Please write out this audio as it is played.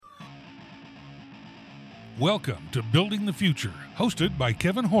Welcome to Building the Future, hosted by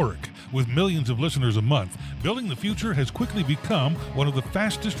Kevin Horick. With millions of listeners a month, Building the Future has quickly become one of the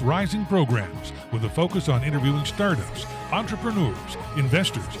fastest rising programs, with a focus on interviewing startups, entrepreneurs,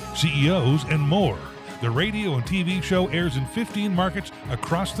 investors, CEOs, and more. The radio and TV show airs in 15 markets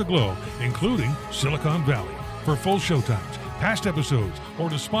across the globe, including Silicon Valley. For full showtimes, past episodes, or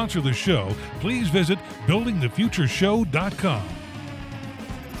to sponsor the show, please visit buildingthefutureshow.com.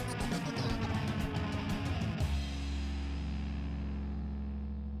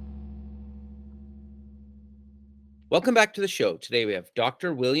 Welcome back to the show. Today we have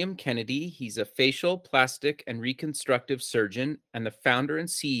Dr. William Kennedy. He's a facial, plastic, and reconstructive surgeon and the founder and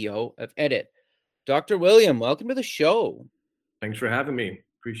CEO of Edit. Dr. William, welcome to the show. Thanks for having me.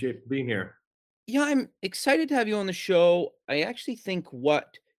 Appreciate being here. Yeah, I'm excited to have you on the show. I actually think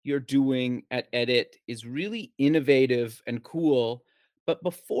what you're doing at Edit is really innovative and cool. But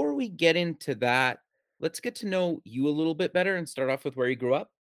before we get into that, let's get to know you a little bit better and start off with where you grew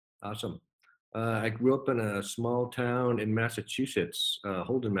up. Awesome. I grew up in a small town in Massachusetts,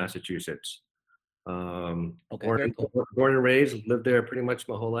 Holden, Massachusetts. Okay, Born, very cool. born and raised, lived there pretty much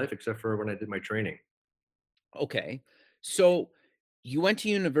my whole life, except for when I did my training. Okay. So you went to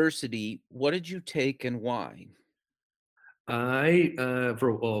university. What did you take and why?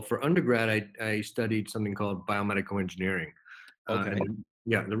 For undergrad, I studied something called biomedical engineering. Okay.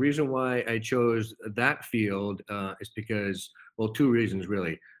 The reason why I chose that field is because, well, two reasons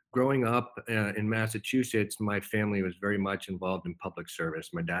really. Growing up in Massachusetts, my family was very much involved in public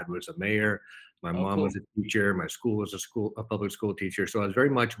service. My dad was a mayor, my Oh, mom cool. was a teacher, my school was a public school teacher. So I was very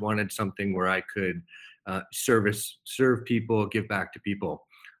much wanted something where I could serve people, give back to people.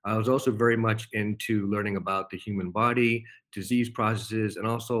 I was also very much into learning about the human body, disease processes, and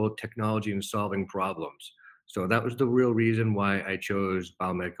also technology and solving problems. So that was the real reason why I chose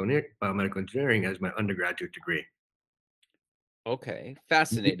biomedical engineering as my undergraduate degree. Okay.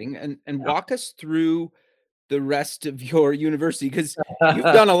 Fascinating. And walk us through the rest of your university because you've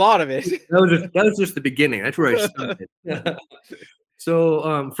done a lot of it. That was just the beginning. That's where I started.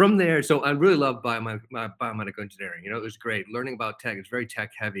 So from there, so I really love biomedical engineering. It was great learning about tech. It's very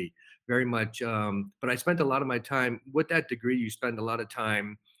tech heavy, very much. But I spent a lot of my time with that degree. You spend a lot of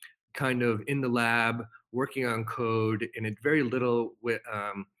time kind of in the lab working on code, and it very little with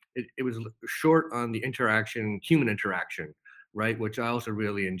it was short on the human interaction, right? Which I also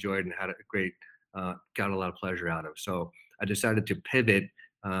really enjoyed and had a great got a lot of pleasure out of. So I decided to pivot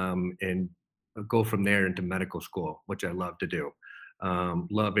and go from there into medical school, which I love to do.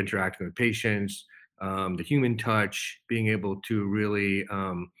 Love interacting with patients, the human touch, being able to really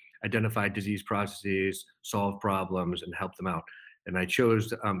identify disease processes, solve problems, and help them out. And I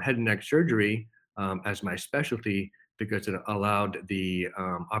chose head and neck surgery as my specialty because it allowed the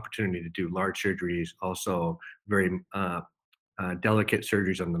opportunity to do large surgeries, also very delicate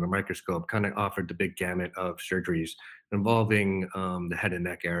surgeries under the microscope, kind of offered the big gamut of surgeries involving the head and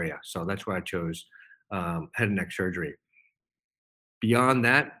neck area. So that's why I chose head and neck surgery. Beyond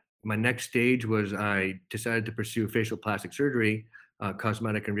that, my next stage was I decided to pursue facial plastic surgery,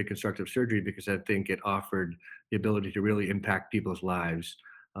 cosmetic and reconstructive surgery, because I think it offered the ability to really impact people's lives.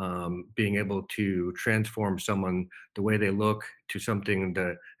 Being able to transform someone, the way they look, to something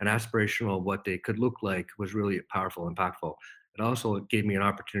that an aspirational what they could look like was really powerful, impactful. It also gave me an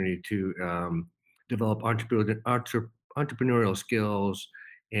opportunity to develop entrepreneurial skills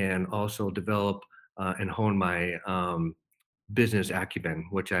and also develop and hone my business acumen,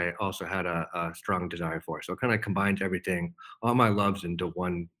 which I also had a strong desire for. So it kind of combines everything, all my loves into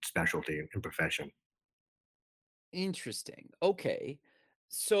one specialty and profession. Interesting. Okay.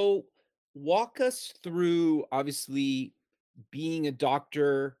 So walk us through obviously being a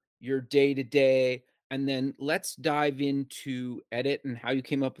doctor, your day to day, and then let's dive into Edit and how you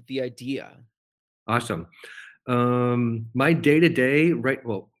came up with the idea. Awesome. My day to day, right?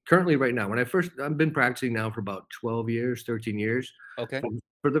 Well, currently, right now, I've been practicing now for about 12 years, 13 years. Okay.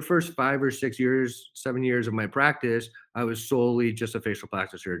 For the first 5 or 6 years, 7 years of my practice, I was solely just a facial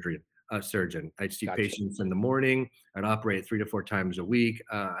plastic surgeon. I'd see Gotcha. patients in the morning. I'd operate 3 to 4 times a week.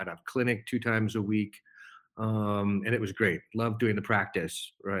 I'd have clinic 2 times a week. And it was great. Loved doing the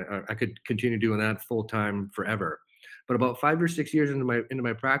practice. Right, I could continue doing that full time forever. But about 5 or 6 years into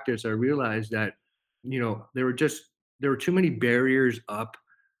my practice, I realized that there were too many barriers up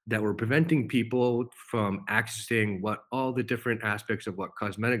that were preventing people from accessing what all the different aspects of what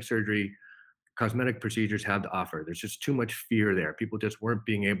cosmetic procedures have to offer. There's just too much fear there. People just weren't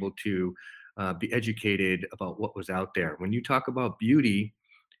being able to be educated about what was out there. When you talk about beauty,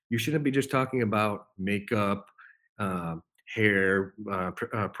 you shouldn't be just talking about makeup, hair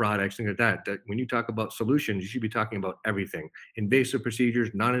products, things like that. That when you talk about solutions, you should be talking about everything: invasive procedures,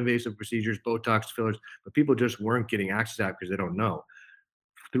 non-invasive procedures, Botox, fillers. But people just weren't getting access to that because they don't know.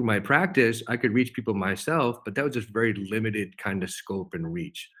 Through my practice, I could reach people myself, but that was just very limited kind of scope and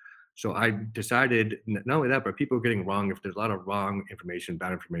reach. So I decided not only that, but people are getting wrong if there's a lot of wrong information,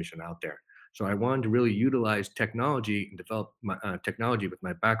 bad information out there. So I wanted to really utilize technology and develop my technology with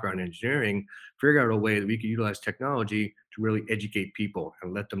my background in engineering, figure out a way that we could utilize technology to really educate people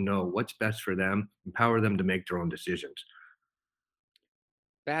and let them know what's best for them, empower them to make their own decisions.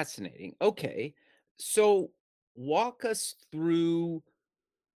 Fascinating. Okay. So walk us through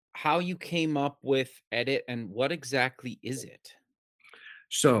how you came up with Edit and what exactly is it?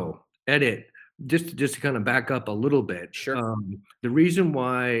 So, edit, just to kind of back up a little bit, Sure. the reason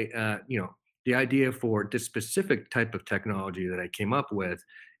why, the idea for this specific type of technology that I came up with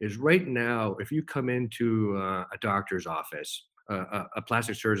is right now, if you come into a doctor's office, a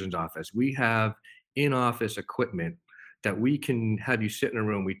plastic surgeon's office, we have in-office equipment that we can have you sit in a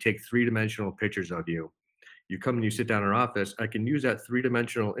room. We take three-dimensional pictures of you. You come and you sit down in our office, I can use that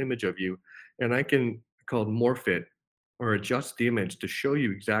three-dimensional image of you, and I can called morph it or adjust the image to show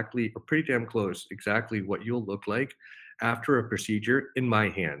you exactly or pretty damn close exactly what you'll look like after a procedure in my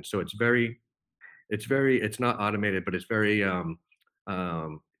hand. So it's not automated, but it's very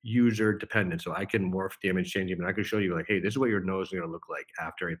user dependent. So I can morph the image, change it, and I can show you like, hey, this is what your nose is going to look like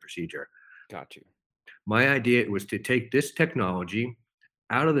after a procedure. Got you. My idea was to take this technology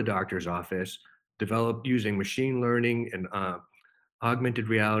out of the doctor's office, develop using machine learning and augmented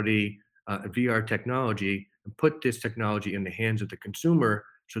reality, VR technology, and put this technology in the hands of the consumer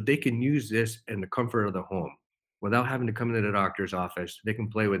so they can use this in the comfort of the home without having to come into the doctor's office. They can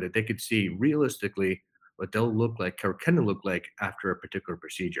play with it. They could see realistically what they'll look like or can look like after a particular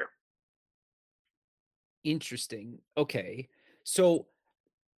procedure. Interesting. Okay. So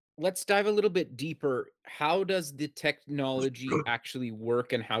let's dive a little bit deeper. How does the technology actually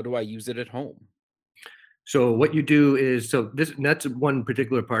work and how do I use it at home? So what you do is so this that's one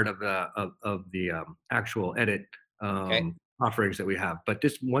particular part of the actual edit Okay. offerings that we have. But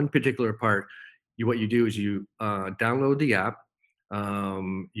this one particular part, what you do is you download the app,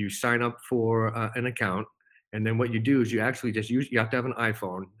 you sign up for an account, and then what you do is you actually just use. You have to have an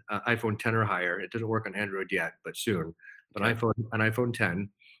iPhone, iPhone 10 or higher. It doesn't work on Android yet, but soon. But Okay. an iPhone 10,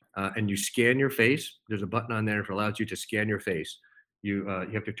 and you scan your face. There's a button on there that allows you to scan your face. You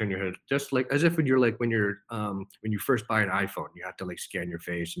have to turn your head just like as if when you're like when you first buy an iPhone, you have to like scan your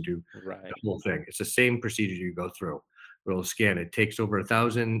face and do the Right. whole thing. It's the same procedure you go through. It'll scan. It takes over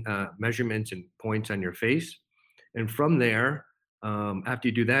 1,000 measurements and points on your face, and from there, after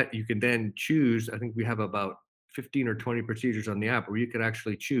you do that, you can then choose. I think we have about 15 or 20 procedures on the app where you can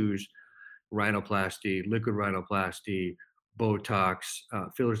actually choose rhinoplasty, liquid rhinoplasty, Botox,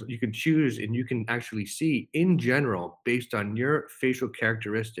 fillers. You can choose and you can actually see in general, based on your facial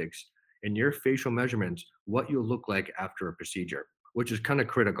characteristics and your facial measurements, what you'll look like after a procedure, which is kind of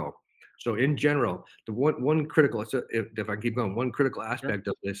critical. So in general, the one critical, so if I keep going, one critical Sure. aspect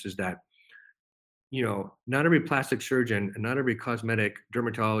of this is that not every plastic surgeon and not every cosmetic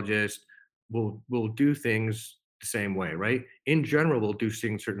dermatologist will do things the same way, right? In general, we'll do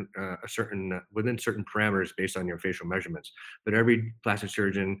things within certain parameters based on your facial measurements. But every plastic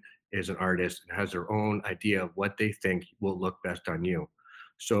surgeon is an artist and has their own idea of what they think will look best on you.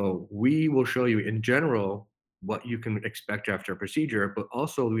 So we will show you in general what you can expect after a procedure, but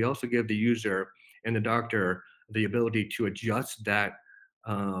also we also give the user and the doctor the ability to adjust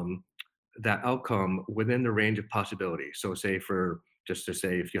um, that outcome within the range of possibilities. So say for just to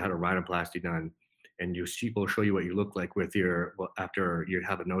say if you had a rhinoplasty done and you see will show you what you look like with your well, after you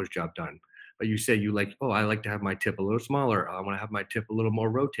have a nose job done. But you say you like, oh, I like to have my tip a little smaller. I want to have my tip a little more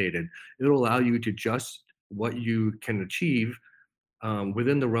rotated. It'll allow you to adjust what you can achieve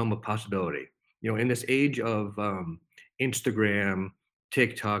within the realm of possibility. In this age of Instagram,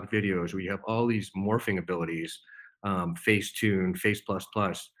 TikTok videos, where you have all these morphing abilities, Facetune, Face Plus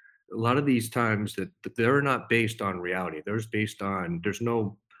Plus, a lot of these times that they're not based on reality. There's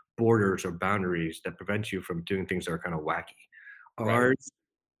no borders or boundaries that prevent you from doing things that are kind of wacky. Right. Ours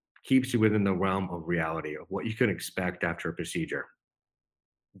keeps you within the realm of reality of what you can expect after a procedure.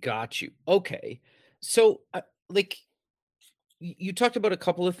 Got you. Okay. So, like, you talked about a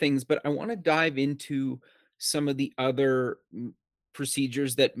couple of things, but I want to dive into some of the other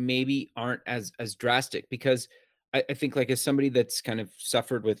procedures that maybe aren't as drastic because I think like as somebody that's kind of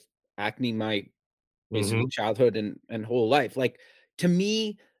suffered with acne my basically Hmm. childhood and whole life, like to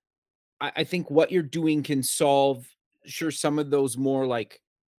me, I think what you're doing can solve sure some of those more like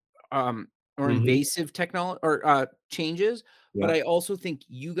or Mhm. invasive technology or changes, but Yeah. I also think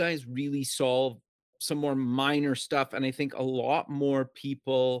you guys really solve some more minor stuff, and I think a lot more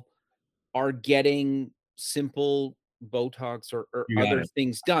people are getting simple Botox or You got other it.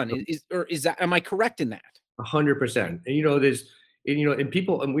 things done. Is that, am I correct in that? 100%. And and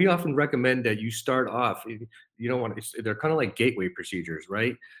people, and we often recommend that you start off. You don't want to. They're kind of like gateway procedures,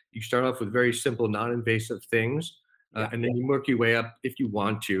 right? You start off with very simple, non-invasive things, Yeah. and then you work your way up if you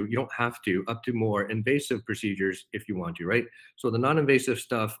want to. You don't have to up to more invasive procedures if you want to, right? So the non-invasive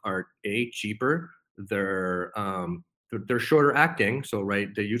stuff are cheaper. They're shorter acting, so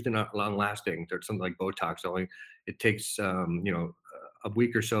right, they're usually not long lasting. They're something like Botox. Only it takes a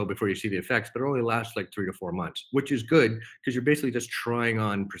week or so before you see the effects, but it only lasts like 3 to 4 months, which is good because you're basically just trying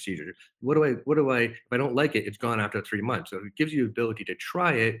on procedures. If I don't like it, it's gone after 3 months. So it gives you the ability to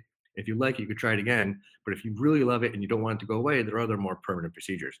try it. If you like it, you could try it again. But if you really love it and you don't want it to go away, there are other more permanent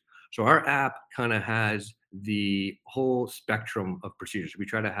procedures. So our app kind of has the whole spectrum of procedures. We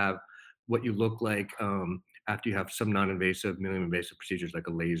try to have what you look like after you have some non-invasive, minimally invasive procedures like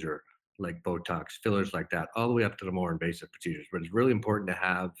a laser, like Botox, fillers like that, all the way up to the more invasive procedures. But it's really important to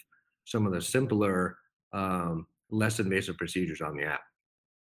have some of the simpler, less invasive procedures on the app.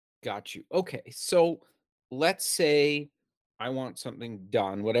 Got you. Okay. So let's say I want something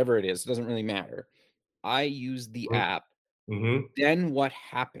done, whatever it is, it doesn't really matter. I use the app. Mm-hmm. Then what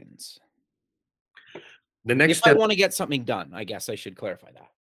happens? The next If I step, want to get something done, I guess I should clarify that.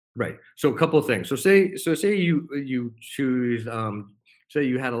 right? So a couple of things. So say you choose, say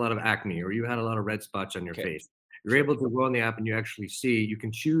you had a lot of acne or you had a lot of red spots on your Okay. face. You're Sure. able to go on the app and you actually see. You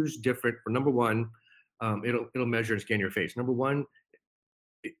can choose different. For number one, it'll measure and scan your face. Number one,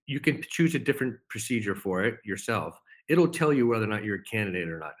 you can choose a different procedure for it yourself. It'll tell you whether or not you're a candidate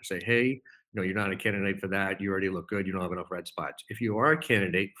or not. Say, hey, no, you're not a candidate for that. You already look good. You don't have enough red spots. If you are a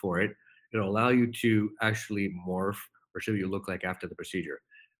candidate for it, it'll allow you to actually morph or show you look like after the procedure.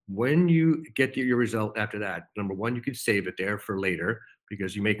 When you get your result after that, number one, you can save it there for later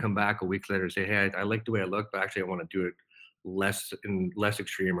because you may come back a week later and say, hey, I like the way I look, but actually I want to do it less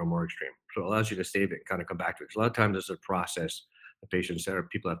extreme or more extreme. So it allows you to save it and kind of come back to it. 'Cause a lot of times it's a process the patients or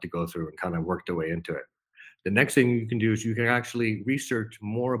people have to go through and kind of work their way into it. The next thing you can do is you can actually research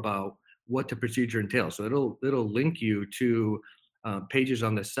more about what the procedure entails. So it'll link you to pages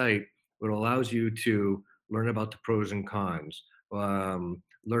on the site which allows you to learn about the pros and cons,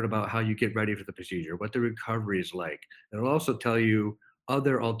 learn about how you get ready for the procedure, what the recovery is like. It'll also tell you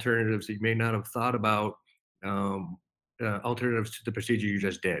other alternatives that you may not have thought about, um, alternatives to the procedure you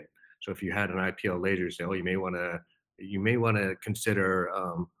just did. So if you had an IPL laser, you say, oh, you may want to consider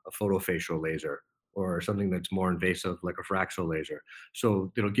a photofacial laser or something that's more invasive like a Fraxel laser.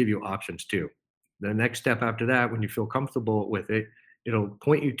 So it'll give you options too. The next step after that, when you feel comfortable with it, it'll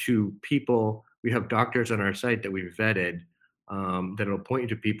point you to people. We have doctors on our site that we've vetted that'll point you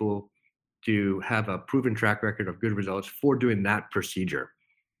to people to have a proven track record of good results for doing that procedure,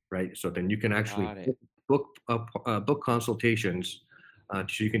 right? So then you can actually Got it. book consultations,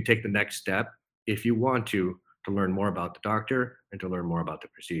 so you can take the next step if you want to learn more about the doctor and to learn more about the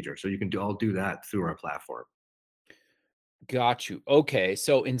procedure. So you can all do that through our platform. Got you. Okay.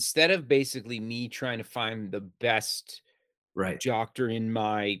 So instead of basically me trying to find the best Right. doctor in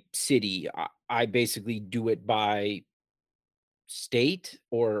my city, I basically do it by state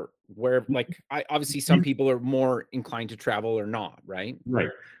or where, like, I obviously some You- people are more inclined to travel or not, right? Right.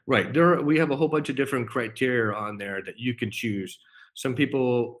 Right. We have a whole bunch of different criteria on there that you can choose. Some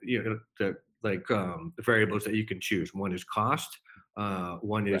people, the variables that you can choose. One is cost.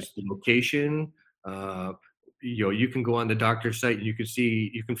 One Right. is the location. Uh, you can go on the doctor's site and you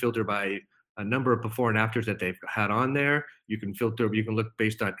can filter by a number of before and afters that they've had on there. You can look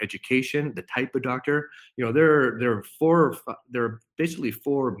based on education, the type of doctor. There are basically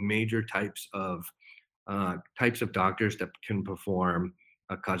four major types of doctors that can perform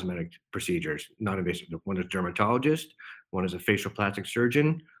cosmetic procedures, non-invasive. One is dermatologist, one is a facial plastic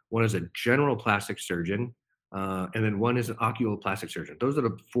surgeon, one is a general plastic surgeon, and then one is an oculoplastic surgeon. Those are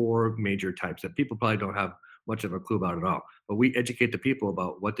the four major types that people probably don't have much of a clue about at all. But we educate the people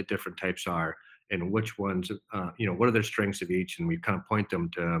about what the different types are and which ones, what are their strengths of each, and we kind of point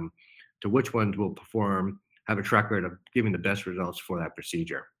them to which ones will have a track record of giving the best results for that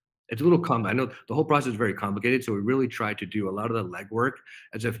procedure. It's a little I know the whole process is very complicated, so we really try to do a lot of the legwork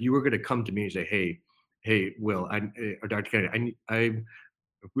as if you were going to come to me and say, "Hey, Will, or Dr. Kennedy,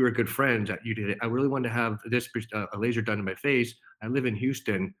 if we were good friends, you did it. I really want to have a laser done in my face. I live in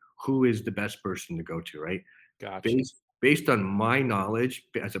Houston. Who is the best person to go to, right? Gotcha. Based on my knowledge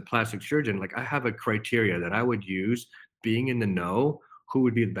as a plastic surgeon, like I have a criteria that I would use, being in the know, who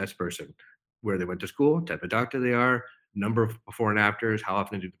would be the best person. where they went to school, type of doctor they are, number of before and afters, how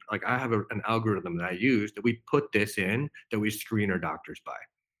often do like I have an algorithm that I use that we put this in that we screen our doctors by.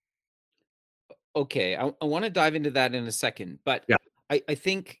 Okay, I wanna dive into that in a second, but Yeah. I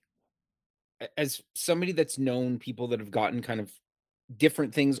think as somebody that's known people that have gotten kind of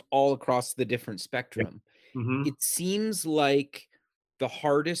different things all across the different Yeah. spectrum, Hmm. it seems like the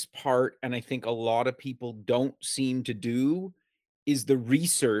hardest part, and I think a lot of people don't seem to do, is the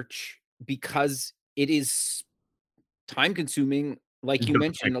research because it is time consuming. Like you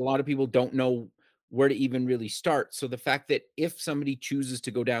mentioned, a lot of people don't know where to even really start. So the fact that if somebody chooses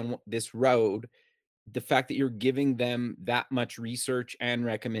to go down this road, the fact that you're giving them that much research and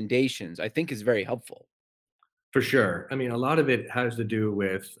recommendations, I think is very helpful. For sure. I mean, a lot of it has to do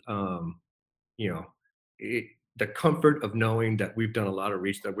with, you know, it, the comfort of knowing that we've done a lot of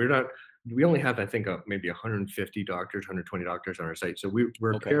research. That we're not. We only have, I think, maybe 150 doctors, 120 doctors on our site. So we're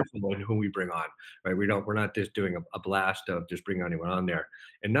Okay. careful in who we bring on, right? We're not just doing a blast of just bringing anyone on there.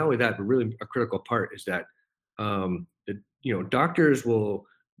 And not only that, but really a critical part is that, doctors will,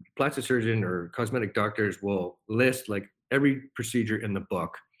 plastic surgeon or cosmetic doctors will list like every procedure in the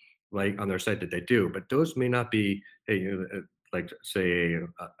book, like on their site that they do, but those may not be, hey, like say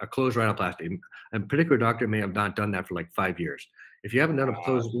a closed rhinoplasty. A particular doctor may have not done that for like 5 years. If you haven't done a Wow.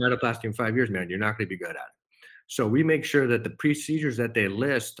 closed rhinoplasty in 5 years, man, you're not going to be good at it. So we make sure that the procedures that they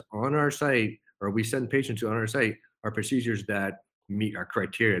list on our site, or we send patients to on our site, are procedures that meet our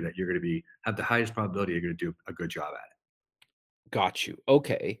criteria that you're going to be have the highest probability you're going to do a good job at Got you.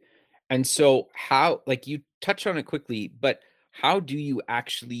 Okay. And so how, like, you touched on it quickly, but how do you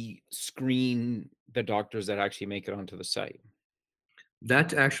actually screen the doctors that actually make it onto the site? it.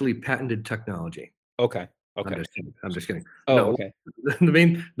 That's actually patented technology. Okay. I'm Okay. just kidding. I'm just kidding. Oh, No, okay.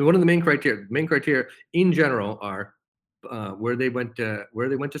 one of the main criteria in general are where they went to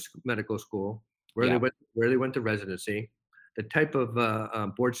medical school, Yeah. where they went to residency, the type of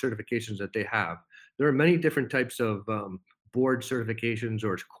board certifications that they have. There are many different types of board certifications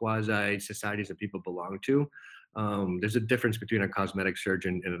or quasi societies that people belong to. There's a difference between a cosmetic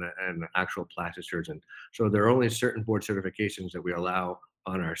surgeon and an actual plastic surgeon. So there are only certain board certifications that we allow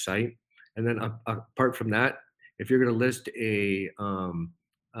on our site. And then apart from that, if you're going to list a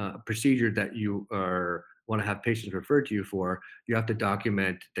procedure that you are want to have patients referred to you for, you have to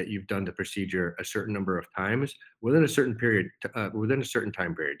document that you've done the procedure a certain number of times within a certain period, within a certain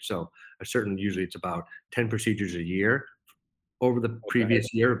time period. So usually it's about 10 procedures a year over the Okay.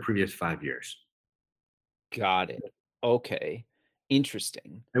 previous year or previous 5 years. Got it. Okay.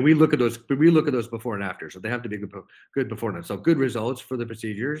 Interesting. And we look at those before and after. So they have to be good before and after. So good results for the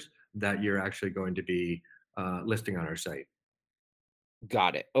procedures that you're actually going to be listing on our site.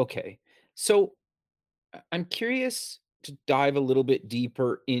 Got it. Okay. So I'm curious to dive a little bit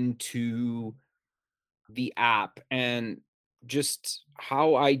deeper into the app and just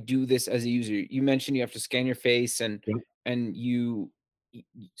how I do this as a user. You mentioned you have to scan your face Yep. and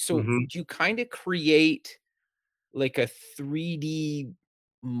so Hmm. do you kind of create like a 3D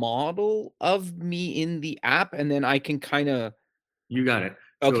model of me in the app and then I can kind of You got it.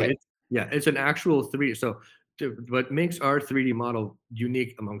 So okay. it's yeah, it's an actual three. So what makes our 3D model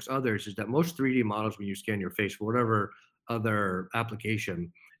unique amongst others is that most 3D models, when you scan your face for whatever other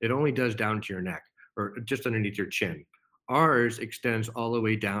application, it only does down to your neck or just underneath your chin. Ours extends all the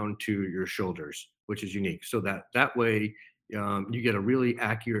way down to your shoulders, which is unique. So that way, you get a really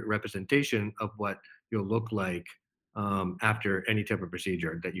accurate representation of what you'll look like after any type of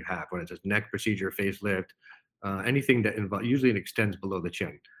procedure that you have, whether it's a neck procedure, facelift, anything that involves, usually it extends below the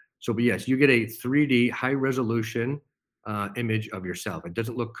chin. So, but yes, you get a 3D high resolution image of yourself. It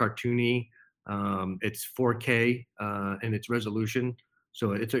doesn't look cartoony. It's 4K in its resolution,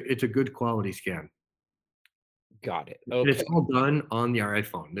 so it's a good quality scan. Got it. And it's Okay. all done on the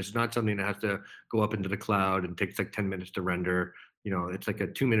iPhone. This is not something that has to go up into the cloud and takes like 10 minutes to render. It's like a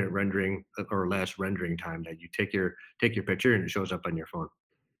 2 minute rendering or less rendering time that you take your picture and it shows up on your phone.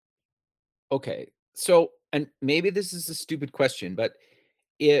 Okay. So, and maybe this is a stupid question, but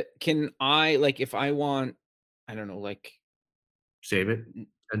it can I like if I want, I don't know, like Save it,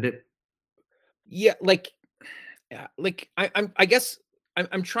 send it. yeah, like I guess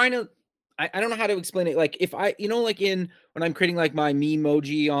I'm trying to I don't know how to explain it. Like if I like in when I'm creating like my me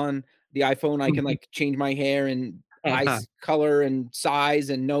emoji on the iPhone, I can like change my hair and color and size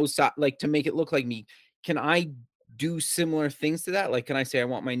and nose like to make it look like me. Can I do similar things to that? Like can I say I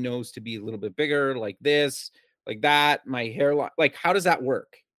want my nose to be a little bit bigger, like this, like that, my hairline? Like how does that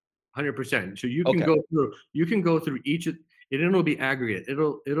work? 100%. So Okay. you can go through each of it'll be aggregate.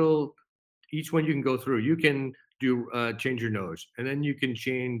 It'll each one you can go through. You can do change your nose, and then you can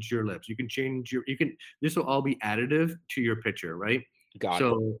change your lips. You can change your you can this will all be additive to your picture, right? Got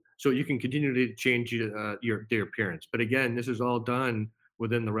it. So you can continue to change your their appearance. But again, this is all done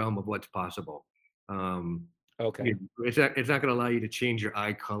within the realm of what's possible. Um, Okay. it's not going to allow you to change your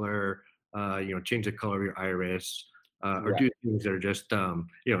eye color, change the color of your iris, or Right. do things that are just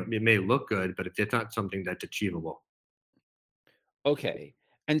it may look good, but it's not something that's achievable. Okay.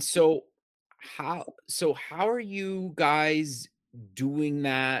 And how are you guys doing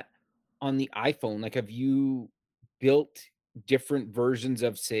that on the iPhone? Like, have you built different versions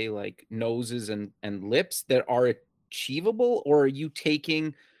of, say, like, noses and lips that are achievable, or are you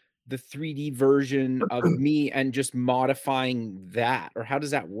taking the 3D version of me and just modifying that, or how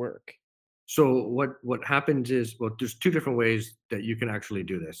does that work? So what happens is, well, there's two different ways that you can actually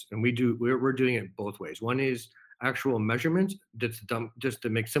do this, and we're doing it both ways. One is actual measurements, that's dumb, just to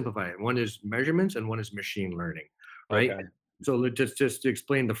make simplify it. One is measurements, and one is machine learning, right? Okay. So just to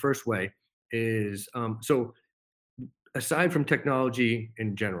explain the first way is so aside from technology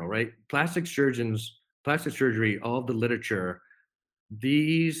in general, right? Plastic surgery, all of the literature,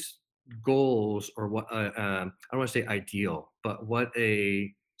 these goals, or what I don't want to say ideal, but what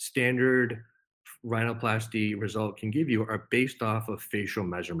a standard rhinoplasty result can give you are based off of facial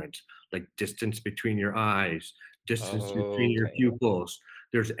measurements, like distance between your eyes, distance between your Okay. pupils.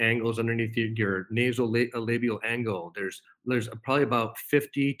 There's angles underneath your labial angle. There's probably about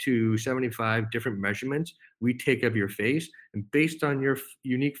 50 to 75 different measurements we take of your face, and based on your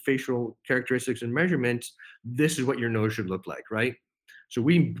unique facial characteristics and measurements, this is what your nose should look like, right? So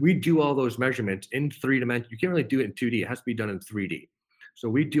we do all those measurements in 3 dimensions. You can't really do it in 2D. It has to be done in 3D. So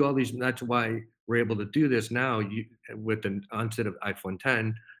we do all these. That's why we're able to do this now. With the onset of iPhone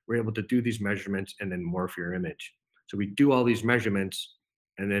 10, we're able to do these measurements and then morph your image. So we do all these measurements,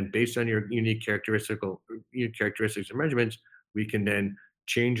 and then based on your unique characteristics and measurements, we can then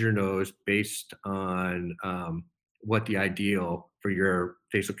change your nose based on what the ideal for your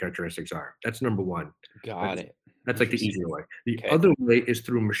facial characteristics are. That's number one. Got That's it. that's like the Interesting. easier way. The Okay. other way is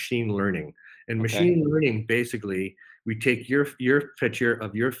through machine learning. And Okay. machine learning, basically, we take your picture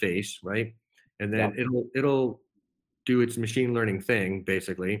of your face, right? And then Yep. it'll do its machine learning thing,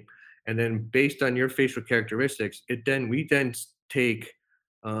 basically. And then based on your facial characteristics, we then take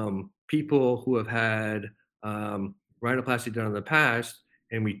people who have had rhinoplasty done in the past,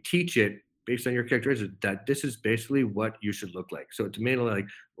 and we teach it based on your characteristics that this is basically what you should look like. So it's mainly like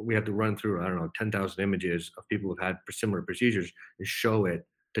we have to run through, I don't know, 10,000 images of people who've had similar procedures and show it,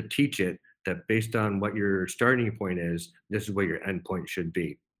 to teach it that based on what your starting point is, this is what your end point should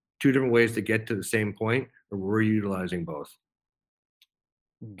be. Two different ways to get to the same point, and we're utilizing both.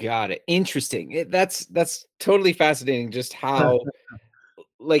 Got it. Interesting. That's totally fascinating just how,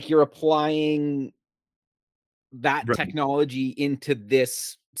 like, you're applying that Right. technology into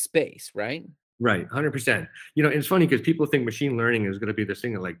this space, right? Right, 100%. It's funny because people think machine learning is going to be this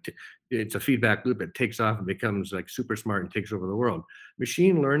thing that it's a feedback loop. It takes off and becomes like super smart and takes over the world.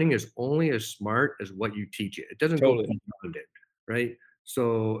 Machine learning is only as smart as what you teach it. It doesn't go Totally. beyond it, right?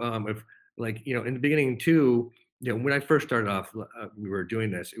 So if in the beginning too, when I first started off, we were doing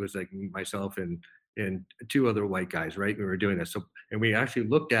this. It was like myself and two other white guys, right? We were doing this. So, and we actually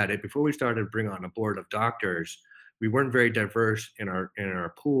looked at it before we started to bring on a board of doctors. We weren't very diverse in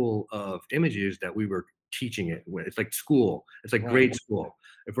our pool of images that we were teaching it with. It's like school. It's like Right. grade school.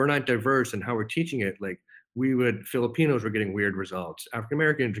 If we're not diverse in how we're teaching it, like Filipinos were getting weird results. African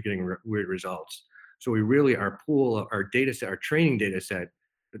Americans were getting weird results. So we really, our pool, our data set, our training data set,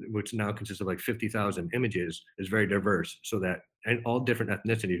 which now consists of like 50,000 images, is very diverse. So that, and all different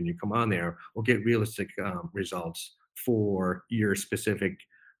ethnicities, when you come on there, will get realistic results for your specific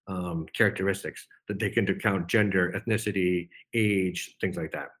characteristics that take into account gender, ethnicity, age, things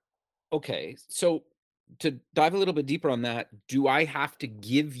like that. Okay. So to dive a little bit deeper on that, do I have to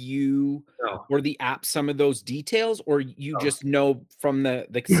give you Oh, or the app some of those details, or you oh, just know from the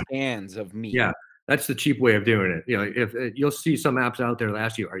scans of me? yeah, that's the cheap way of doing it. If you'll see some apps out there that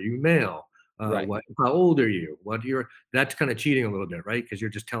ask you, "Are you male? Right. How old are you? What you're?" That's kind of cheating a little bit, right? Because you're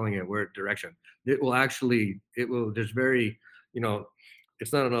just telling it where direction. It will. There's very, you know,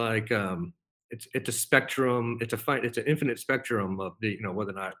 it's not like it's a spectrum. It's an infinite spectrum of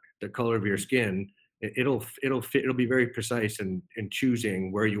whether or not the color of your skin. It'll be very precise in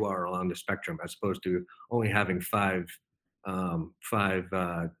choosing where you are along the spectrum, as opposed to only having five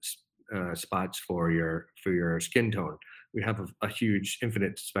spots for your skin tone. We have a huge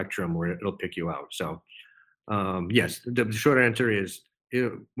infinite spectrum where it'll pick you out. So yes, the short answer is,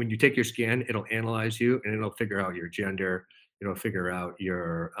 when you take your scan, it'll analyze you and it'll figure out your gender. It'll figure out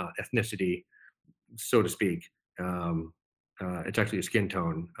your ethnicity, so to speak. Um, it's actually a skin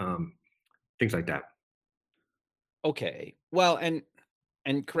tone, things like that. Okay. Well,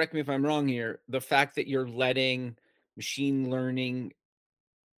 and correct me if I'm wrong here, the fact that you're letting machine learning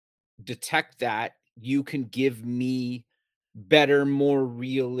detect that, you can give me better, more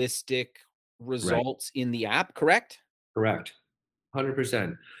realistic Right. results in the app, correct? Correct.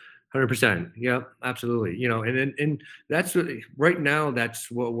 100%. 100%. Yeah, absolutely. And that's right now.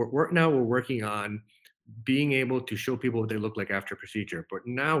 That's what we're working on, being able to show people what they look like after procedure. But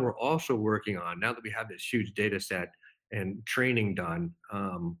now we're also working on, now that we have this huge data set and training done,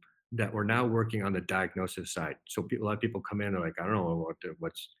 that we're now working on the diagnosis side. So a lot of people come in and are like, I don't know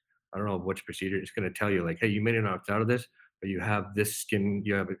I don't know which procedure. It's going to tell you like, hey, you may not opt out of this, but you have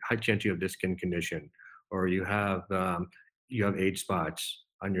a high chance you have this skin condition, or you have age spots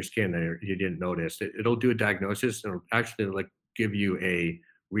on your skin that you didn't notice. It'll do a diagnosis and it'll actually like give you a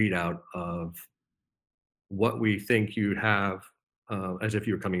readout of what we think you'd have, as if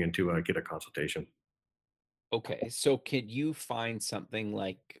you were coming in to get a consultation. Okay, so could you find something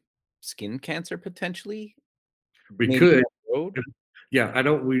like skin cancer potentially? We Maybe could, down the road? yeah.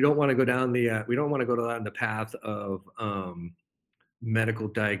 We don't want to go down we don't want to go down the path of medical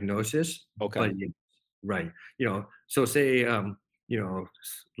diagnosis, but Okay, right. So say,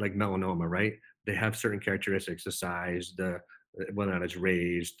 like melanoma, right? They have certain characteristics, the size, whether or not it's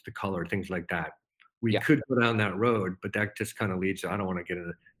raised, the color, things like that. We yeah, could go down that road, but that just kind of leads to, I don't want to get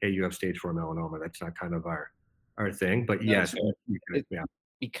into, hey, you have stage 4 melanoma. That's not kind of our thing. But that's yes, fair. we could, It'd yeah.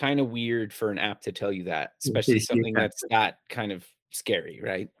 be kinda weird for an app to tell you that, especially something Yeah. that's that kind of scary,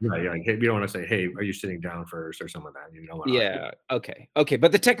 right? Right. Yeah. Hey, we don't want to say, hey, are you sitting down first or something like that? You don't want to. Yeah, okay, okay,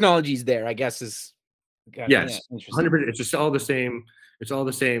 but the technology's there, I guess is got yeah, Yes, interesting. 100%. It's just all the same. It's all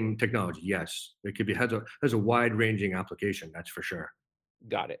the same technology. Yes, it could be has a wide ranging application. That's for sure.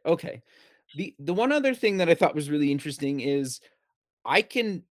 Got it, okay. The one other thing that I thought was really interesting is I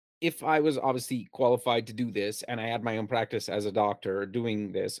can if I was obviously qualified to do this and I had my own practice as a doctor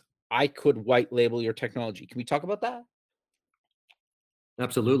doing this, I could white label your technology. Can we talk about that?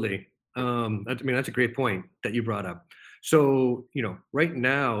 Absolutely. I mean, that's a great point that you brought up. So, right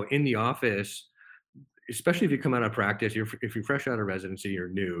now in the office, especially if you come out of practice, if you're fresh out of residency, you're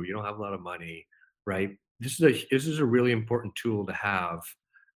new, you don't have a lot of money, right? This is a really important tool to have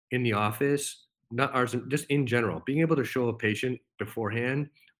in the office, not ours, just in general. Being able to show a patient beforehand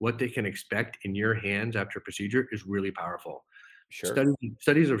what they can expect in your hands after procedure is really powerful. Sure.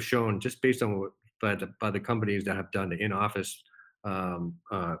 Studies have shown, just based on what by the companies that have done the in-office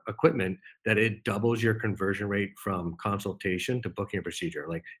equipment, that it doubles your conversion rate from consultation to booking a procedure.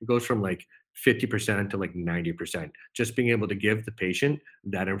 Like it goes from like 50% to like 90%. Just being able to give the patient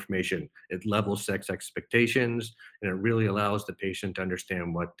that information, it levels sex expectations, and it really allows the patient to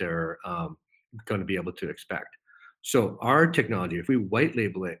understand what they're going to be able to expect. So our technology, if we white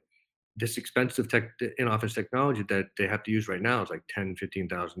label it, this expensive in-office technology that they have to use right now is like $10,000,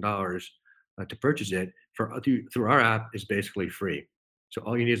 $15,000 to purchase it through our app is basically free. So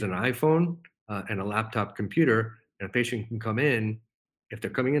all you need is an iPhone and a laptop computer, and a patient can come in. If they're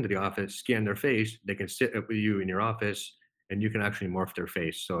coming into the office, scan their face, they can sit up with you in your office, and you can actually morph their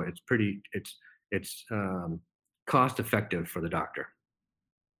face. So it's cost effective for the doctor.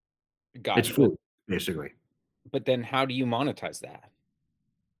 Got It's it. free, basically. But then how do you monetize that?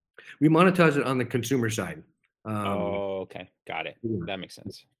 We monetize it on the consumer side. Um, Oh, okay. Got it. yeah. That makes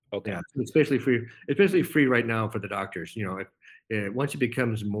sense. Yeah, Okay. so it's basically free. It's basically free right now for the doctors. Once it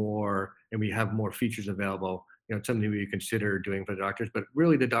becomes more and we have more features available, it's something we consider doing for the doctors. But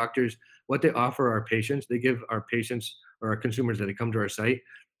really, the doctors, what they offer our patients, they give our patients or our consumers that they come to our site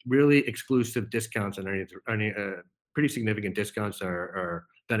really exclusive discounts on any pretty significant discounts or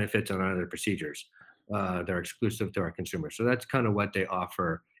benefits on other procedures that are exclusive to our consumers. So that's kind of what they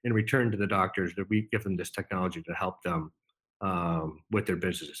offer in return to the doctors, that we give them this technology to help them with their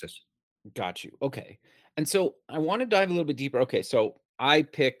businesses. Got you. Okay. And so I want to dive a little bit deeper. Okay. So I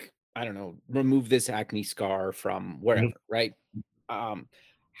pick, I don't know, remove this acne scar from Mhm. wherever, right? Um,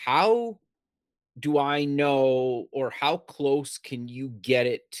 how do I know or how close can you get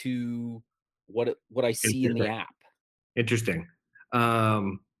it to what I see in the Interesting. app? Interesting.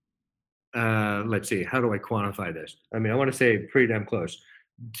 Um, let's see. How do I quantify this? I mean, I want to say pretty damn close.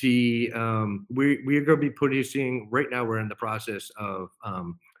 We're going to be producing right now. We're in the process of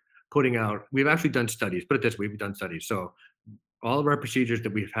putting out. We've actually done studies. Put it this way: we've done studies. So all of our procedures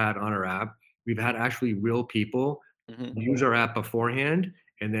that we've had on our app, we've had actually real people Mhm. use our app beforehand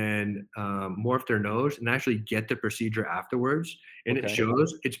and then morph their nose and actually get the procedure afterwards. And it Okay.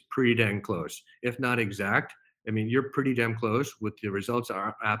 shows it's pretty damn close, if not exact. I mean, you're pretty damn close with the results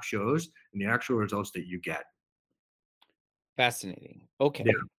our app shows and the actual results that you get. Fascinating. Yeah. Okay.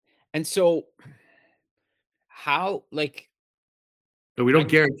 And so how like So we don't I'm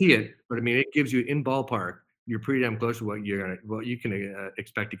guarantee it, but I mean, it gives you in ballpark, you're pretty damn close to what you can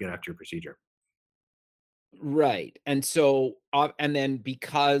expect to get after your procedure. right. And so and then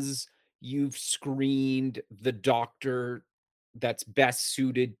because you've screened the doctor that's best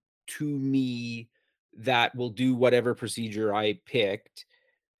suited to me that will do whatever procedure I picked,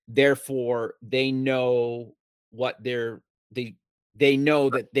 therefore, what they're they they know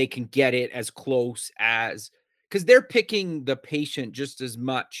that they can get it as close as because 'cause they're picking the patient just as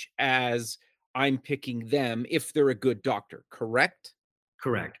much as I'm picking them if they're a good doctor, correct?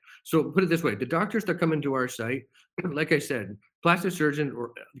 Correct. So put it this way, the doctors that come into our site, like I said, plastic surgeon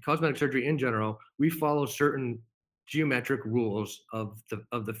or cosmetic surgery in general, we follow certain geometric rules of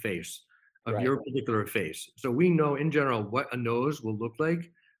the face, of Right, your particular face. So we know in general what a nose will look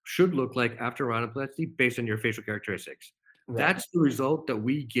like, should look like after rhinoplasty based on your facial characteristics. right, That's the result that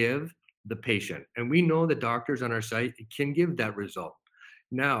we give the patient. And we know the doctors on our site can give that result.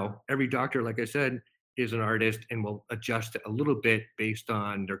 Now, every doctor, like I said, is an artist and will adjust it a little bit based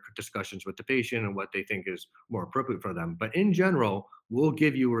on their discussions with the patient and what they think is more appropriate for them. But in general, we'll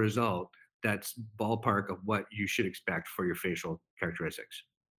give you a result that's ballpark of what you should expect for your facial characteristics.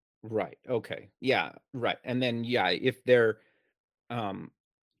 right, okay, yeah, right, and then, yeah, if they're, um,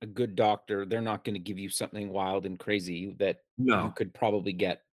 a good doctor, they're not gonna give you something wild and crazy that you No, could probably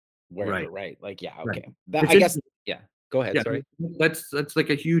get right, wherever, right? Like, yeah, right. okay. That It's I guess interesting. yeah, go ahead, Yeah, sorry. that's like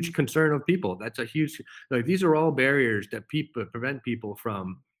a huge concern of people. That's a huge like these are all barriers that people prevent people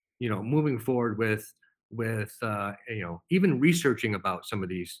from, moving forward with even researching about some of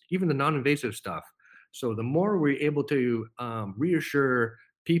these, even the non-invasive stuff. So the more we're able to reassure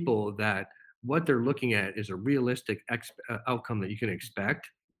people that what they're looking at is a realistic outcome that you can expect,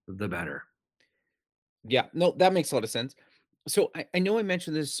 the better. Yeah, no, that makes a lot of sense. So I know I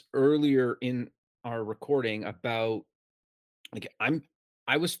mentioned this earlier in our recording about like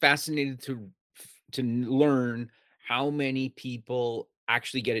I was fascinated learn how many people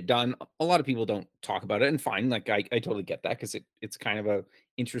actually get it done. A lot of people don't talk about it, and fine, like I totally get that because it's kind of a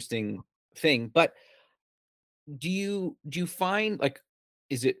interesting thing. But do you find like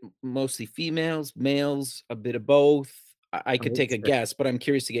is it mostly females, males, a bit of both? I I could would take a say guess, but I'm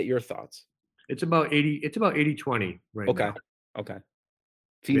curious to get your thoughts. it's about 80-20 right now. Okay. Okay. Yeah.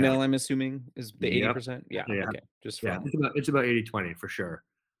 Female, I'm assuming, is the Yep. 80%? Yeah, Yeah. okay, just Yeah, from it's about 80-20 for sure.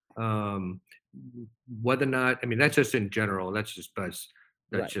 Um, whether or not, I mean, that's just in general. That's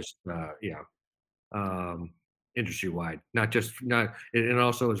right, just um, industry wide. Not it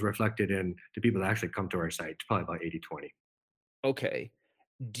also is reflected in the people that actually come to our site. It's probably about 80-20. okay.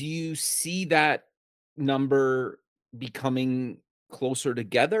 Do you see that number becoming closer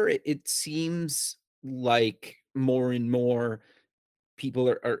together? It seems like more and more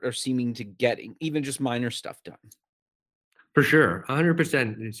people are seeming to getting even just minor stuff done. For sure.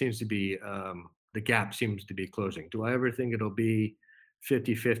 100%. It seems to be the gap seems to be closing. Do I ever think it'll be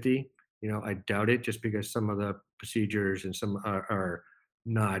 50-50? I doubt it just because some of the procedures and some are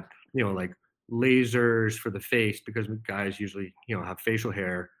not, like lasers for the face because guys usually, have facial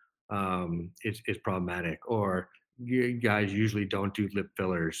hair is problematic or guys usually don't do lip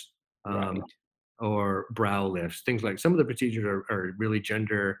fillers. Um, Right. or brow lifts, things like some of the procedures are really tend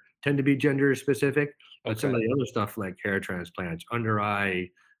to be gender specific, but some of Okay. the other stuff like hair transplants, under eye,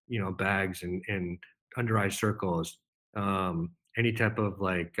 bags and under eye circles, any type of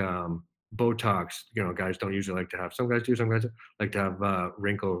like Botox, guys don't usually like to have. Some guys do, some guys like to have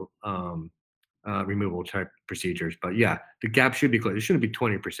wrinkle removal type procedures. But yeah, the gap should be closed. It shouldn't be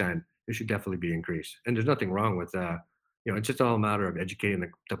 20%. It should definitely be increased. And there's nothing wrong with it's just all a matter of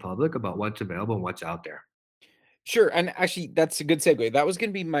educating the public about what's available and what's out there. Sure, and actually, that's a good segue. That was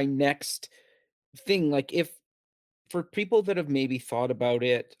gonna be my next thing, like, if for people that have maybe thought about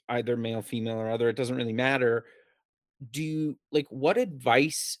it, either male, female, or other, it doesn't really matter. Do you like, what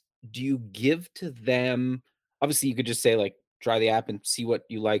advice do you give to them? Obviously, you could just say, like, "Try the app and see what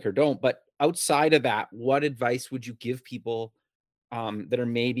you like or don't," but outside of that, what advice would you give people, that are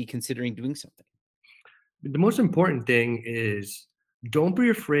maybe considering doing something? The most important thing is don't be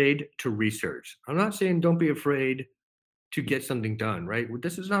afraid to research. I'm not saying don't be afraid to get something done, right?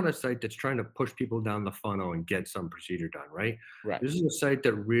 This is not a site that's trying to push people down the funnel and get some procedure done, right? Right, This is a site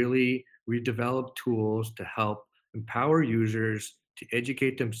that really we develop tools to help empower users to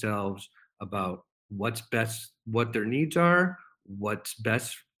educate themselves about what's best, what their needs are, what's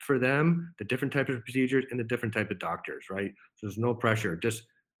best for them, the different types of procedures, and the different type of doctors, right? So there's no pressure. Just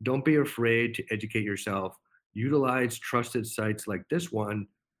don't be afraid to educate yourself. Utilize trusted sites like this one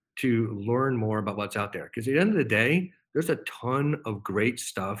to learn more about what's out there. Because at the end of the day, there's a ton of great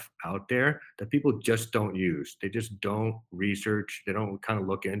stuff out there that people just don't use. They just don't research, they don't kind of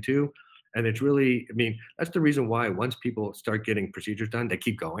look into. And it's really, I mean, that's the reason why once people start getting procedures done, they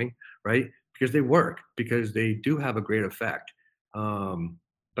keep going, right? Because they work, because they do have a great effect. Um,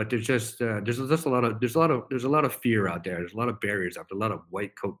 but there's just a lot of fear out there. There's a lot of barriers out there, a lot of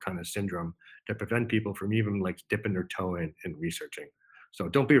white coat kind of syndrome that prevent people from even like dipping their toe in and researching. So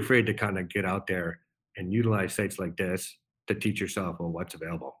don't be afraid to kind of get out there and utilize sites like this to teach yourself on what's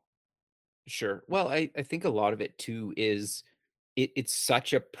available. Sure. Well, I think a lot of it too is it's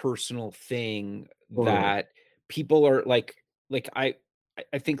such a personal thing Totally. that people are like I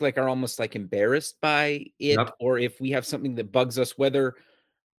think like are almost like embarrassed by it, Yep. or if we have something that bugs us, whether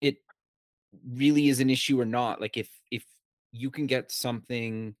it really is an issue or not. Like if you can get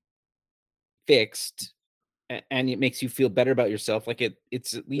something fixed and it makes you feel better about yourself, like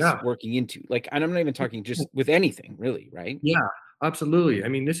it's at least Yeah. working into like, and I'm not even talking just with anything really, right? Yeah, absolutely. I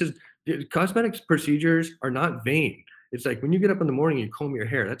mean, cosmetics procedures are not vain. It's like when you get up in the morning, you comb your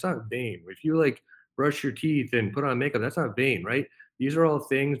hair. That's not vain. If you like brush your teeth and put on makeup, that's not vain, right? These are all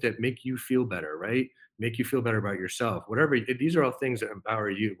things that make you feel better, right? Make you feel better about yourself. These are all things that empower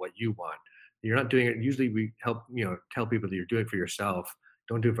you, what you want. You're not doing it. Usually we help, tell people that you're doing it for yourself.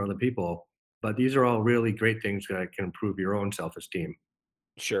 Don't do it for other people. But these are all really great things that can improve your own self-esteem.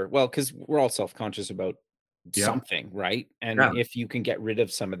 Sure. Well, because we're all self-conscious about Yep. something, right? And Yeah. if you can get rid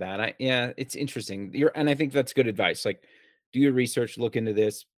of some of that, yeah, it's interesting. And I think that's good advice. Like, do your research, look into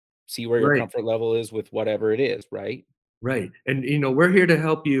this, see where your Right. comfort level is with whatever it is, right? Right. And we're here to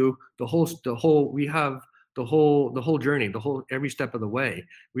help you we have the whole journey, the whole every step of the way.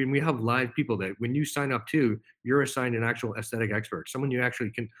 We have live people that when you sign up to, you're assigned an actual aesthetic expert, someone you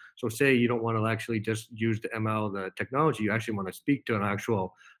actually can. So say you don't want to actually just use the ML, the technology, you actually want to speak to an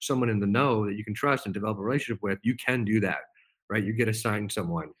actual someone in the know that you can trust and develop a relationship with, you can do that, right? You get assigned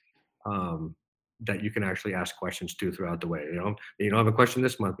someone um that you can actually ask questions to throughout the way. You don't have a question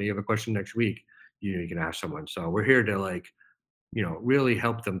this month, but you have a question next week, you can ask someone. So we're here to like, really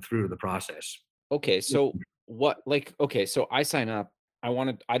help them through the process. Okay, so okay, so I sign up. I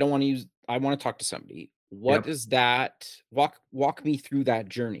don't want to use I want to talk to somebody. What Yep. is that? Walk me through that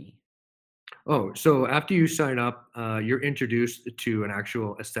journey. Oh, so after you sign up, you're introduced to an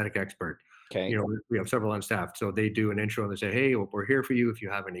actual aesthetic expert. Okay. We have several on staff, so they do an intro and they say, "Hey, we're here for you if you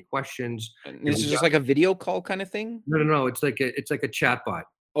have any questions." And this is just like a video call kind of thing? No, no, no. It's like a chat bot.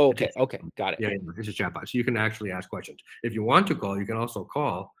 Oh, It's a okay, chat okay, bot. got it. Yeah, yeah, it's a chat bot. So you can actually ask questions. If you want to call, you can also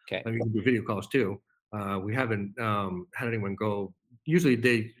call. Okay, And you can do video calls too. We haven't had anyone go. Usually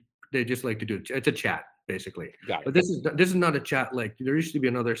they just like to do it's a chat basically. got it. But this is not a chat like there used to be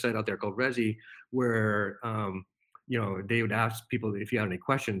another site out there called Resi where they would ask people if you have any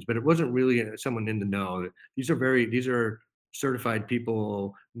questions, but it wasn't really someone in the know. These are certified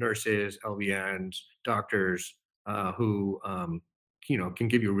people, nurses, LVNs, doctors who can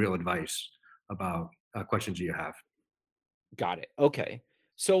give you real advice about questions you have. Got it. Okay.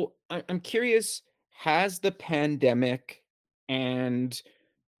 So I'm curious, has the pandemic and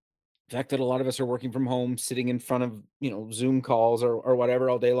the fact that a lot of us are working from home, sitting in front of, Zoom calls or whatever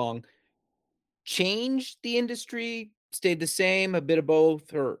all day long, changed the industry, stayed the same, a bit of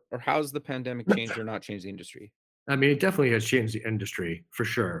both, or how's the pandemic changed or not changed the industry? I mean, it definitely has changed the industry for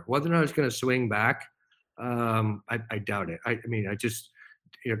sure. Whether or not it's going to swing back, I doubt it. I mean, I just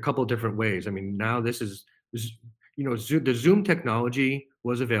in a couple different ways. I mean, now this the Zoom technology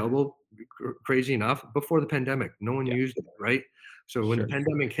was available, crazy enough, before the pandemic. No one Yeah, used it, right? So when the sure.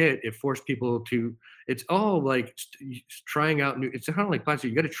 pandemic hit, it forced people to. It's all like trying out new. It's kind of like plastic.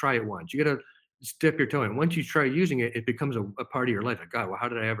 You got to try it once. You got to dip your toe in. Once you try using it, it becomes a part of your life. Like God, well, how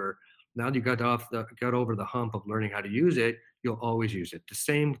did I ever? Now that you got over the hump of learning how to use it, you'll always use it. The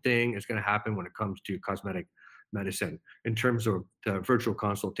same thing is going to happen when it comes to cosmetic medicine in terms of virtual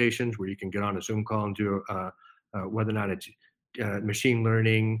consultations where you can get on a Zoom call and do whether or not it's machine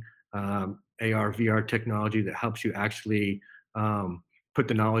learning, AR, VR technology that helps you actually put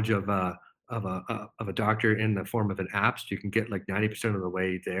the knowledge of a doctor in the form of an app, so you can get like 90% of the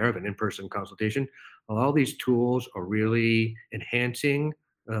way there of an in-person consultation. Well, all these tools are really enhancing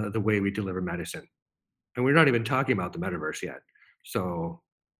the way we deliver medicine, and we're not even talking about the metaverse yet. So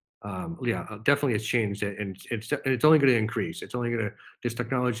yeah, definitely it's changed, and it's only going to increase. It's only going to this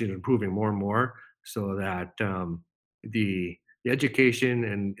technology is improving more and more, so that the education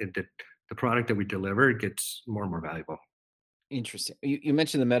and the product that we deliver gets more and more valuable. Interesting. You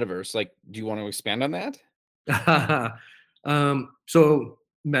mentioned the metaverse. Like, do you want to expand on that? So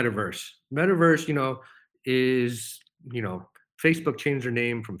metaverse, is Facebook changed their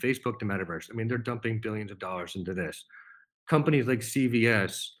name from Facebook to Metaverse. I mean, they're dumping billions of dollars into this. companies like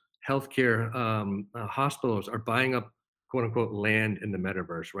CVS, healthcare hospitals are buying up quote unquote land in the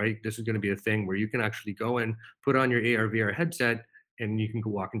metaverse, right? This is going to be a thing where you can actually go and put on your AR VR headset and you can go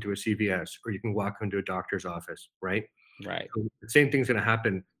walk into a CVS or you can walk into a doctor's office, right? Right. So the same thing's going to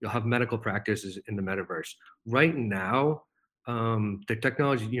happen. You'll have medical practices in the metaverse. Right now, the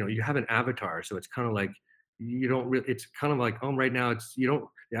technology, you have an avatar, so it's kind of like you don't really. It's kind of like, right now it's you don't.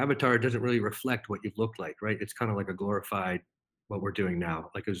 The avatar doesn't really reflect what you've looked like, right? It's kind of like a glorified what we're doing now,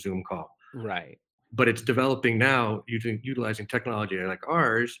 like a Zoom call. Right. But it's developing now utilizing technology like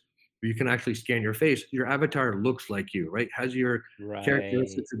ours, where you can actually scan your face. Your avatar looks like you, right? Has your Right.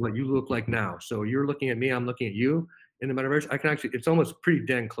 characteristics of what you look like now. So you're looking at me, I'm looking at you in the metaverse. I can actually, it's almost pretty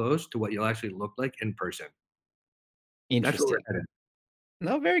dang close to what you'll actually look like in person. That's what we're Interesting. headed.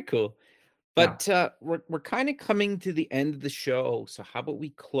 No, very cool. Yeah. But we're kind of coming to the end of the show. So how about we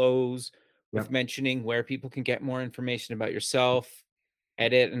close with Yep. mentioning where people can get more information about yourself,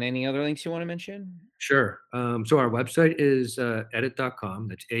 Edit, and any other links you want to mention? Sure. So our website is edit.com.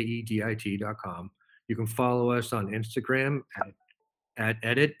 That's AEDIT.com. You can follow us on Instagram at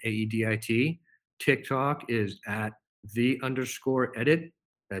edit, AEDIT. TikTok is at _edit.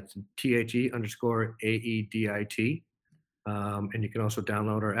 That's THE_AEDIT. And you can also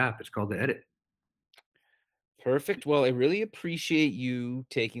download our app. It's called The Edit. Perfect. Well, I really appreciate you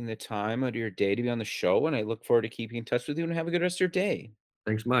taking the time out of your day to be on the show, and I look forward to keeping in touch with you and have a good rest of your day.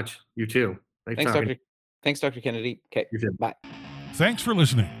 Thanks much. You too. Thanks Thanks, talking. Dr. Thanks, Dr. Kennedy. Okay. You too. Bye. Thanks for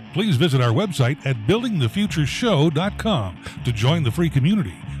listening. Please visit our website at buildingthefutureshow.com to join the free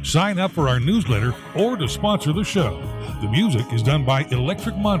community, sign up for our newsletter, or to sponsor the show. The music is done by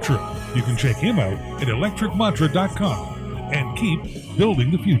Electric Mantra. You can check him out at electricmantra.com and keep building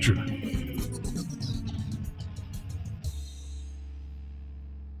the future.